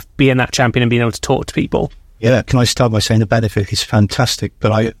benefit of being that champion and being able to talk to people. Yeah, can I start by saying the benefit is fantastic,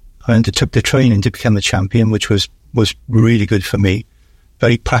 but I undertook the training to become a champion, which was really good for me,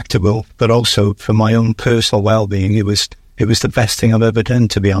 very practical, but also for my own personal well-being. It was the best thing I've ever done,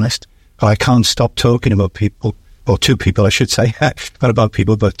 to be honest. I can't stop talking about people, or two people, I should say, not about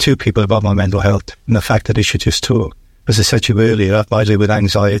people, but two people about my mental health and the fact that I should just talk. As I said to you earlier, I live with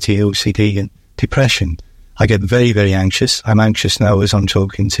anxiety, OCD and depression. I get very, very anxious. I'm anxious now as I'm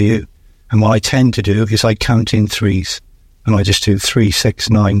talking to you. And what I tend to do is I count in threes. And I just do 3, 6,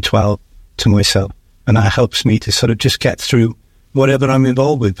 9, 12 to myself. And that helps me to sort of just get through whatever I'm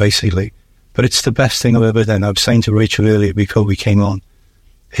involved with, basically. But it's the best thing I've ever done. I was saying to Rachel earlier before we came on,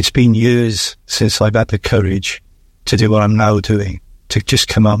 it's been years since I've had the courage to do what I'm now doing. To just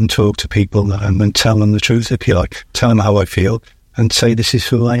come out and talk to people and tell them the truth, if you like. Tell them how I feel and say this is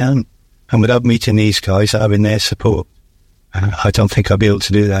who I am. And without meeting these guys, having their support, I don't think I'll be able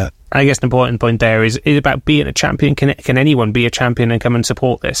to do that. I guess an important point there is about being a champion. Can anyone be a champion and come and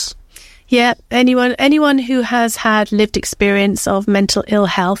support this? Yeah, anyone who has had lived experience of mental ill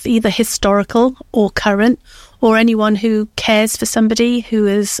health, either historical or current, or anyone who cares for somebody who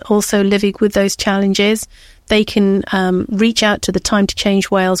is also living with those challenges, they can reach out to the Time to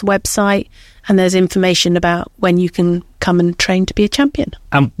Change Wales website, and there's information about when you can come and train to be a champion.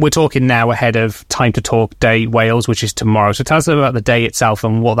 We're talking now ahead of Time to Talk Day Wales, which is tomorrow. So tell us about the day itself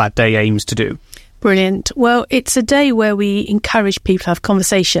and what that day aims to do. Brilliant. Well, it's a day where we encourage people to have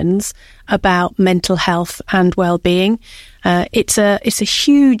conversations about mental health and well-being. It's a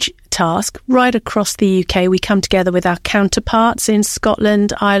huge task right across the UK. We come together with our counterparts in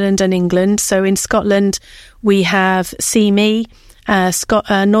Scotland, Ireland and England. So in Scotland, we have See Me.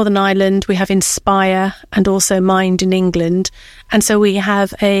 Northern Ireland, we have Inspire and also Mind in England. And so we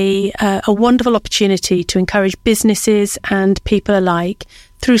have a wonderful opportunity to encourage businesses and people alike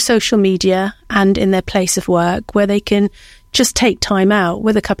through social media and in their place of work, where they can just take time out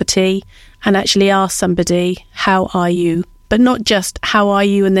with a cup of tea and actually ask somebody, how are you? But not just how are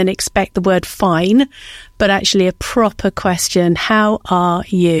you and then expect the word fine, but actually a proper question. How are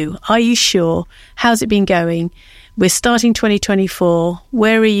you? Are you sure? How's it been going? We're starting 2024.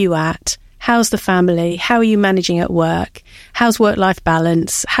 Where are you at? How's the family? How are you managing at work? How's work-life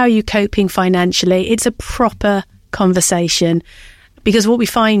balance? How are you coping financially? It's a proper conversation. Because what we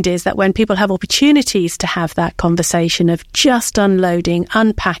find is that when people have opportunities to have that conversation of just unloading,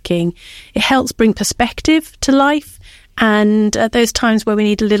 unpacking, it helps bring perspective to life. And at those times where we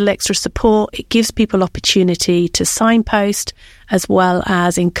need a little extra support, it gives people opportunity to signpost as well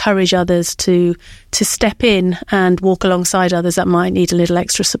as encourage others to step in and walk alongside others that might need a little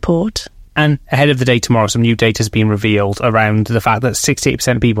extra support. And ahead of the day tomorrow, some new data has been revealed around the fact that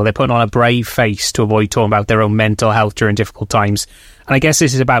 68% of people, they're putting on a brave face to avoid talking about their own mental health during difficult times. And I guess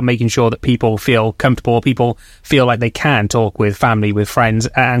this is about making sure that people feel comfortable, people feel like they can talk with family, with friends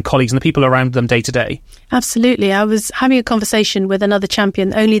and colleagues and the people around them day to day. Absolutely. I was having a conversation with another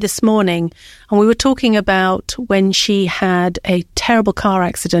champion only this morning, and we were talking about when she had a terrible car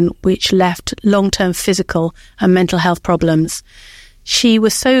accident which left long-term physical and mental health problems. She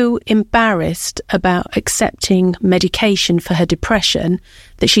was so embarrassed about accepting medication for her depression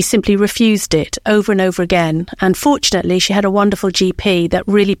that she simply refused it over and over again. And fortunately, she had a wonderful GP that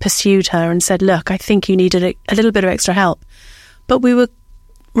really pursued her and said, look, I think you needed a little bit of extra help. But we were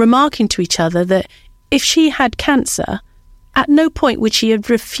remarking to each other that if she had cancer, at no point would she have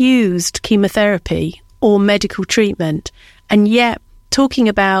refused chemotherapy or medical treatment. And yet, talking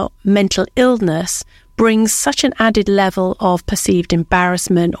about mental illness brings such an added level of perceived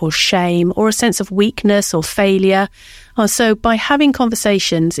embarrassment or shame or a sense of weakness or failure. So by having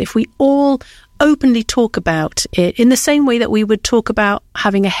conversations, if we all openly talk about it in the same way that we would talk about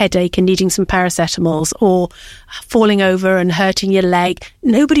having a headache and needing some paracetamols or falling over and hurting your leg,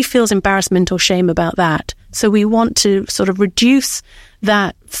 nobody feels embarrassment or shame about that. So we want to sort of reduce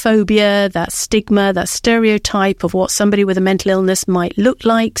that phobia, that stigma, that stereotype of what somebody with a mental illness might look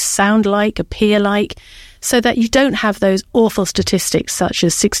like, sound like, appear like, so that you don't have those awful statistics such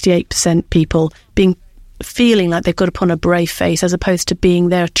as 68% people feeling like they've got to put on a brave face as opposed to being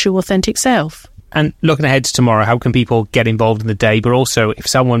their true authentic self. And looking ahead to tomorrow, how can people get involved in the day? But also, if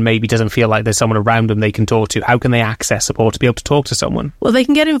someone maybe doesn't feel like there's someone around them they can talk to, how can they access support to be able to talk to someone? Well, they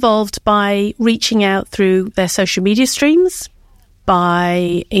can get involved by reaching out through their social media streams,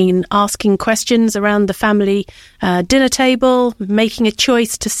 by asking questions around the family dinner table, making a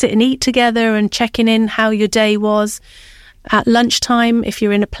choice to sit and eat together and checking in how your day was. At lunchtime, if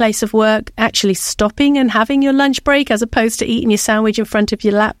you're in a place of work, actually stopping and having your lunch break as opposed to eating your sandwich in front of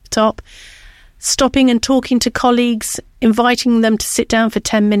your laptop. Stopping and talking to colleagues, inviting them to sit down for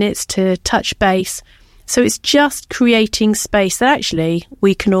 10 minutes to touch base. So it's just creating space that actually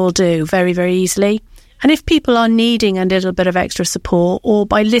we can all do very, very easily. And if people are needing a little bit of extra support, or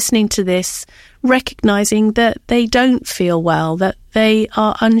by listening to this, recognising that they don't feel well, that they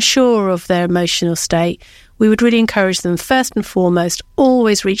are unsure of their emotional state, we would really encourage them, first and foremost,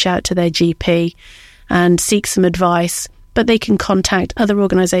 always reach out to their GP and seek some advice. But they can contact other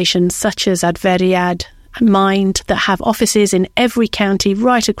organisations such as Adferiad, Mind, that have offices in every county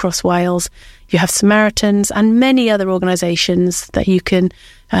right across Wales. You have Samaritans and many other organisations that you can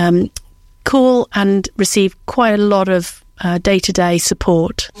call and receive quite a lot of day-to-day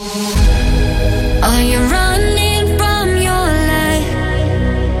support. Are you running from your life?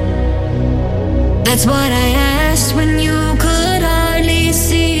 That's what I asked when you could hardly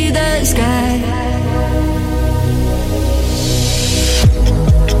see the sky.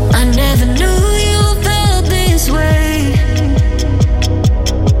 I never knew you felt this way.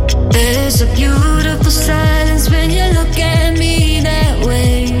 There's a beautiful silence when you look at me that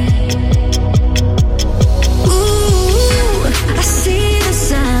way. Ooh, I see the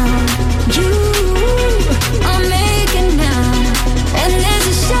sound you are making now, and there's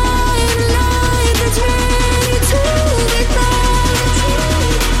a shining light that's ready to be found.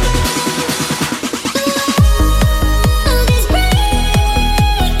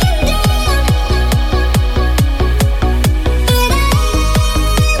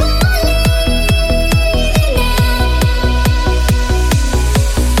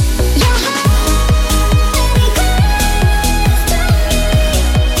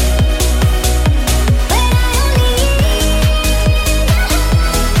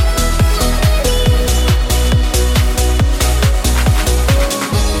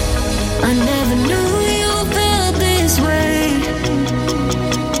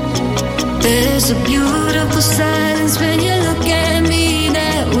 a beautiful silence when you look at me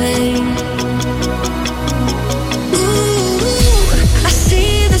that way. Ooh, I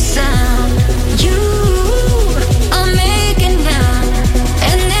see the sound you are making now,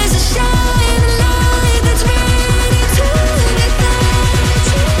 and there's a shining light that's ready to be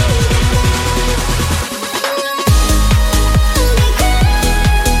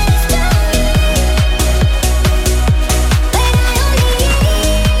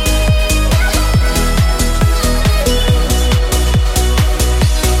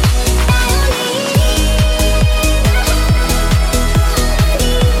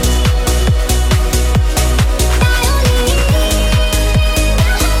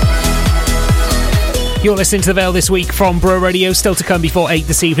You're listening to The Vale this week from Bro Radio. Still to come before 8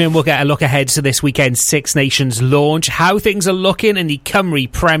 this evening, we'll get a look ahead to this weekend's Six Nations launch, how things are looking in the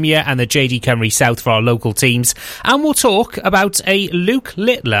Cymru Premier and the JD Cymru South for our local teams. And we'll talk about a Luke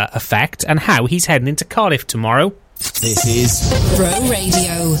Littler effect and how he's heading into Cardiff tomorrow. This is Bro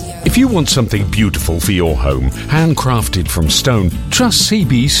Radio. If you want something beautiful for your home, handcrafted from stone, trust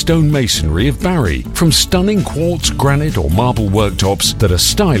CB Stone Masonry of Barry. From stunning quartz, granite or marble worktops that are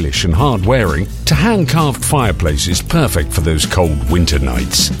stylish and hard-wearing, to hand-carved fireplaces perfect for those cold winter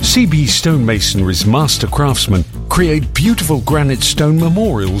nights. CB Stone Masonry's master craftsmen create beautiful granite stone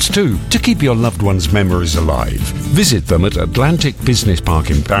memorials too, to keep your loved ones' memories alive. Visit them at Atlantic Business Park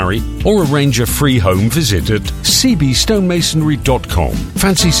in Barry or arrange a free home visit at cbstonemasonry.com.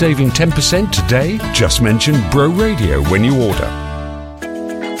 Fancy saving 10% today? Just mention Bro Radio when you order.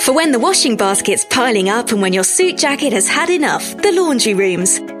 For when the washing basket's piling up and when your suit jacket has had enough, the laundry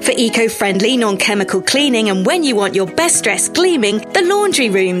rooms. For eco-friendly, non-chemical cleaning and when you want your best dress gleaming, the laundry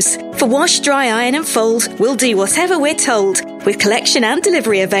rooms. For wash, dry, iron and fold, we'll do whatever we're told. With collection and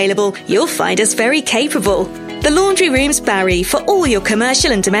delivery available, you'll find us very capable. The Laundry Rooms Barry for all your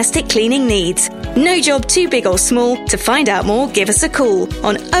commercial and domestic cleaning needs. No job too big or small. To find out more, give us a call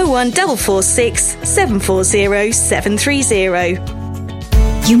on 01446 740 730.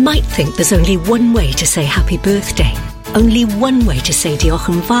 You might think there's only one way to say happy birthday. Only one way to say diolch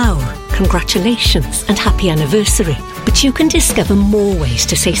yn fawr, congratulations and happy anniversary. But you can discover more ways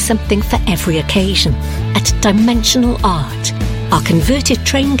to say something for every occasion at Dimensional Art. Our converted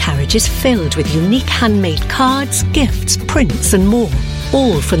train carriage is filled with unique handmade cards, gifts, prints and more.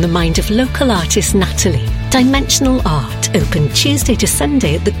 All from the mind of local artist Natalie. Dimensional Art, open Tuesday to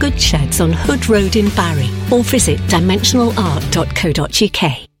Sunday at the Good Sheds on Hood Road in Barry, or visit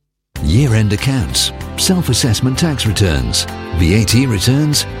dimensionalart.co.uk. Year-end accounts, self-assessment tax returns, VAT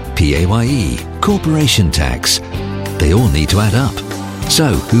returns, PAYE, corporation tax. They all need to add up. So,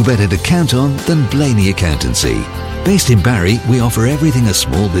 who better to count on than Blaney Accountancy? Based in Barry, we offer everything a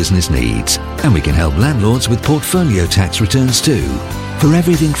small business needs, and we can help landlords with portfolio tax returns too. For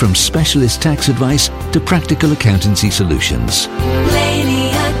everything from specialist tax advice to practical accountancy solutions. Blaney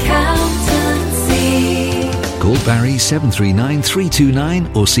Accountancy. Call Barry 739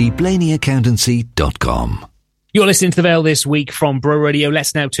 329 or see blaneyaccountancy.com. You're listening to The Vale this week from Bro Radio.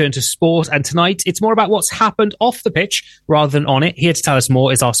 Let's now turn to sport. And tonight, it's more about what's happened off the pitch rather than on it. Here to tell us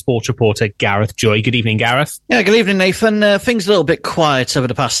more is our sports reporter, Gareth Joy. Good evening, Gareth. Yeah, good evening, Nathan. Things a little bit quiet over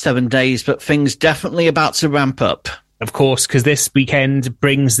the past 7 days, but things definitely about to ramp up. Of course, because this weekend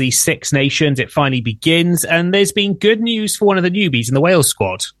brings the Six Nations. It finally begins. And there's been good news for one of the newbies in the Wales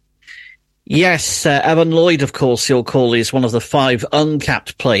squad. Yes, Evan Lloyd, of course, you'll call, is one of the 5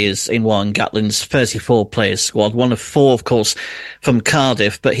 uncapped players in Warren Gatland's 34-player squad. One of 4, of course, from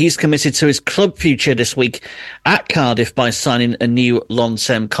Cardiff. But he's committed to his club future this week at Cardiff by signing a new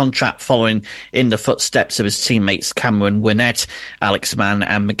long-term contract following in the footsteps of his teammates Cameron Winnett, Alex Mann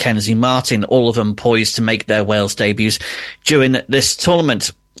and Mackenzie Martin, all of them poised to make their Wales debuts during this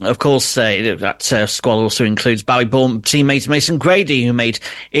tournament. Of course, that squad also includes Barry-born teammate Mason Grady, who made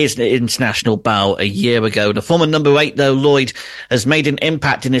his international bow a year ago. The former number 8, though, Lloyd, has made an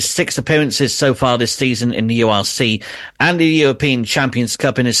impact in his 6 appearances so far this season in the URC and the European Champions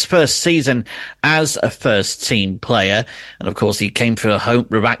Cup in his first season as a first-team player. And, of course, he came through his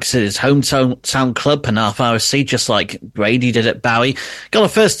hometown club, Penarth RSC, just like Grady did at Barry. Got a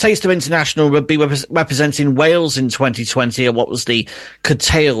first taste of international rugby representing Wales in 2020 at what was the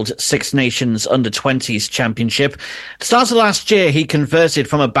curtailed Six Nations Under-20s Championship. At the start of last year, he converted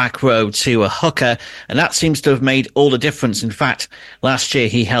from a back row to a hooker, and that seems to have made all the difference. In fact, last year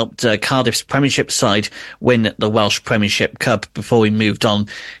he helped Cardiff's Premiership side win the Welsh Premiership Cup before he moved on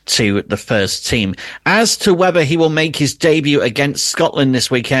to the first team. As to whether he will make his debut against Scotland this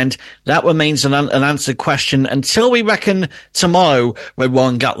weekend, that remains an unanswered question until we reckon tomorrow, where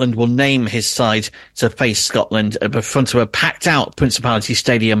Warren Gatland will name his side to face Scotland in front of a packed-out Principality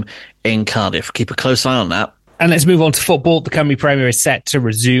Stadium in Cardiff. Keep a close eye on that. And let's move on to football. The Cymru Premier is set to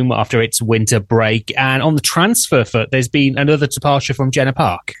resume after its winter break. And on the transfer foot, there's been another departure from Jenner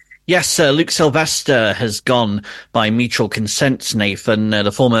Park. Yes, Luke Sylvester has gone by mutual consent, Nathan.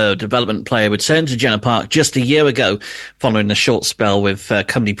 The former development player returned to Jenner Park just a year ago following a short spell with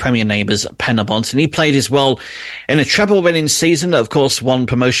Cymru Premier neighbours Penabont, and he played his role in a treble-winning season that, of course, won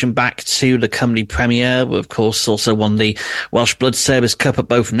promotion back to the Cymru Premier, of course, also won the Welsh Blood Service Cup at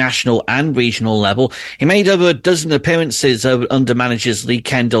both national and regional level. He made over a dozen appearances under managers Lee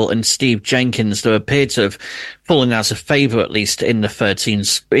Kendall and Steve Jenkins that appeared to have fallen out of favour, at least in the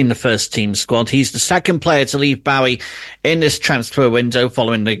first team squad. He's the second player to leave Barry in this transfer window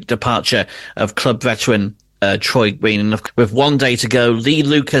following the departure of club veteran Troy Green. And with 1 day to go, Lee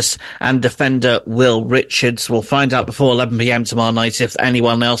Lucas and defender Will Richards will find out before 11 p.m. tomorrow night if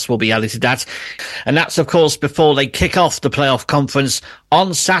anyone else will be added to that. And that's, of course, before they kick off the playoff conference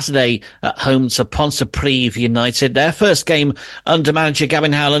on Saturday at home to Pontypridd United, their first game under manager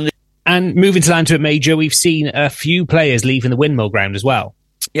Gavin Howland. And moving to Llantuet Major, we've seen a few players leaving the Windmill ground as well.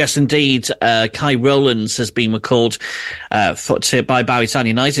 Yes, indeed. Kai Rowlands has been recalled by Barry Town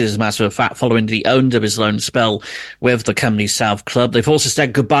United, as a matter of fact, following the end of his loan spell with the Cymru South club. They've also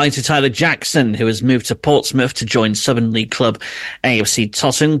said goodbye to Tyler Jackson, who has moved to Portsmouth to join Southern League club AFC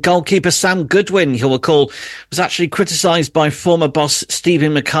Totton. Goalkeeper Sam Goodwin, you'll recall, was actually criticised by former boss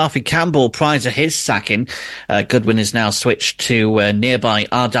Stephen McCarthy-Campbell prior to his sacking. Goodwin is now switched to nearby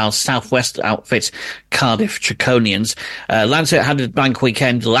Ardal Southwest outfit Cardiff Draconians. Llantuet had a bank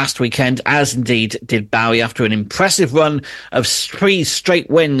weekend last weekend, as indeed did Barry, after an impressive run of 3 straight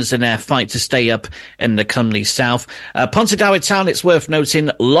wins in their fight to stay up in the Cymru South. Pontardawe Town, it's worth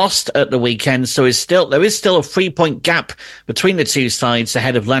noting, lost at the weekend, so there is still a 3-point gap between the two sides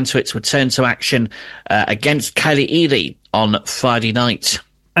ahead of Llantuet's return to action against Caerphilly on Friday night.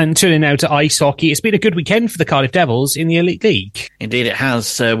 And turning now to ice hockey, it's been a good weekend for the Cardiff Devils in the Elite League. Indeed it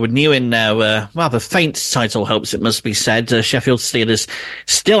has. Renewing their rather faint title hopes, it must be said. Sheffield Steelers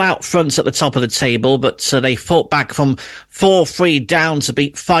still out front at the top of the table, but they fought back from 4-3 down to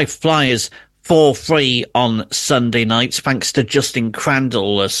beat Fife Flyers 4-3 on Sunday night, thanks to Justin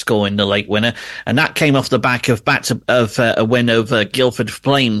Crandall scoring the late winner. And that came off the back of a win over Guildford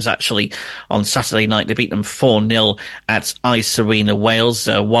Flames, actually, on Saturday night. They beat them 4-0 at Ice Arena, Wales.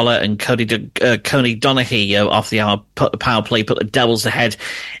 Waller and Coney Donaghy off the power play put the Devils ahead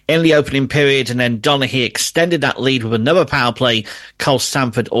in the opening period, and then Donaghy extended that lead with another power play. Cole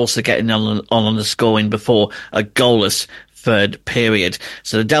Sanford also getting on the scoring before a goalless third period.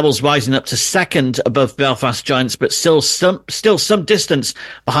 So the Devils rising up to second above Belfast Giants, but still some distance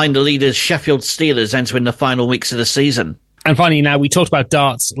behind the leaders Sheffield Steelers entering the final weeks of the season. And finally now, we talked about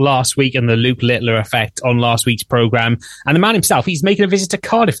darts last week and the Luke Littler effect on last week's programme. And the man himself, he's making a visit to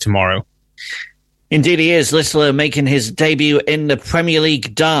Cardiff tomorrow. Indeed he is. Littler making his debut in the Premier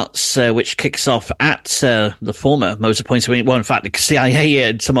League darts, which kicks off at the former Motor Point Arena, well, in fact, the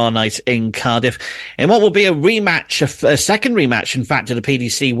CIA tomorrow night in Cardiff, in what will be a rematch, a second rematch, in fact, of the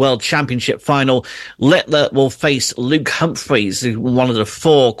PDC World Championship final. Littler will face Luke Humphreys, one of the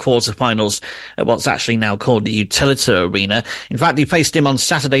 4 quarterfinals at what's actually now called the Utilita Arena. In fact, he faced him on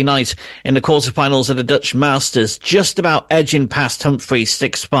Saturday night in the quarterfinals of the Dutch Masters, just about edging past Humphreys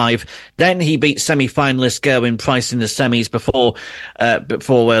 6-5. Then he beat semi-finalist Gerwin Price in the semis before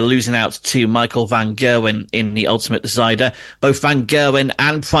losing out to Michael van Gerwen in the ultimate decider. Both van Gerwen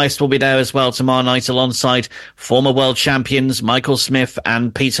and Price will be there as well tomorrow night, alongside former world champions Michael Smith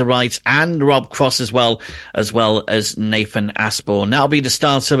and Peter Wright, and Rob Cross as well as Nathan Asborn. That'll be the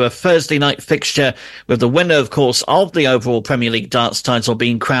start of a Thursday night fixture, with the winner, of course, of the overall Premier League darts title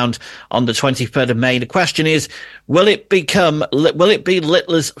being crowned on the 23rd of May. The question is, will it be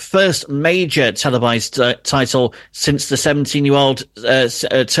Littler's first major televised title since the 17-year-old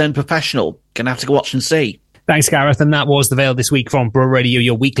turned professional? Gonna have to watch and see. Thanks, Gareth. And that was The Vale this week from Bro Radio,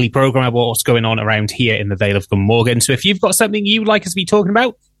 your weekly programme about what's going on around here in the Vale of Glamorgan. So if you've got something you'd like us to be talking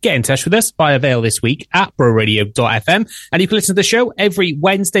about, get in touch with us via Vale this week at broradio.fm. And you can listen to the show every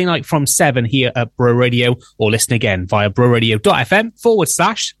Wednesday night from 7 here at Bro Radio, or listen again via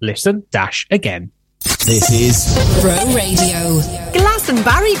broradio.fm/listen-again. This is Bro Radio.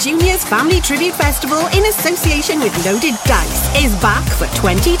 Glastonbury Juniors Family Tribute Festival, in association with Loaded Dice, is back for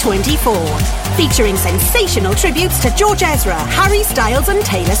 2024. Featuring sensational tributes to George Ezra, Harry Styles and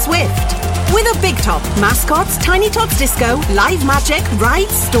Taylor Swift. With a big top, mascots, Tiny Tots Disco, live magic,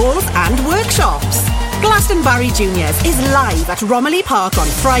 rides, stalls and workshops. Glastonbury Juniors is live at Romilly Park on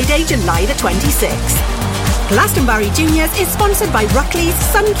Friday, July the 26th. Glastonbury Juniors is sponsored by Ruckley's,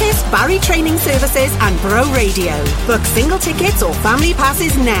 Sunkiss, Barry Training Services and Bro Radio. Book single tickets or family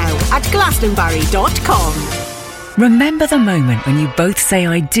passes now at glastonbury.com. Remember the moment when you both say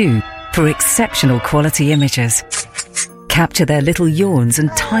I do for exceptional quality images. Capture their little yawns and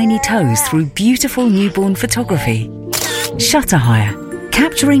tiny toes through beautiful newborn photography. Shutter Hire,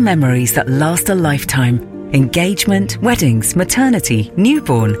 capturing memories that last a lifetime. Engagement, weddings, maternity,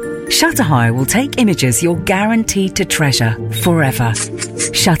 newborn. Shutter Hire will take images you're guaranteed to treasure forever.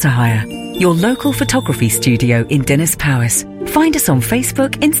 Shutter Hire, your local photography studio in Dinas Powys. Find us on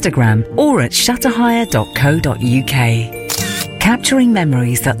Facebook, Instagram, or at shutterhire.co.uk. Capturing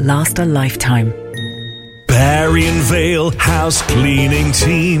memories that last a lifetime. Barry and Vale House Cleaning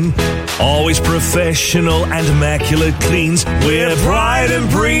Team. Always professional and immaculate cleans. We're bright and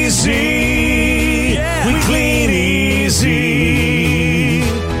breezy. We clean easy.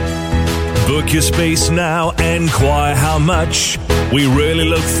 Book your space now, enquire how much. We really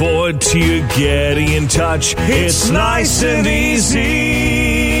look forward to you getting in touch. It's nice and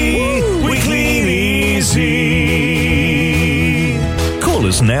easy. We clean easy. Call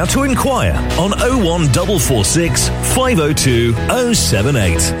us now to inquire on 01446 502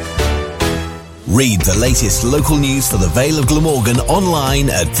 078. Read the latest local news for the Vale of Glamorgan online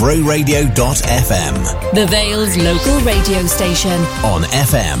at broradio.fm. The Vale's local radio station. On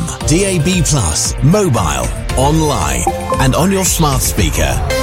FM, DAB+, mobile, online, and on your smart speaker.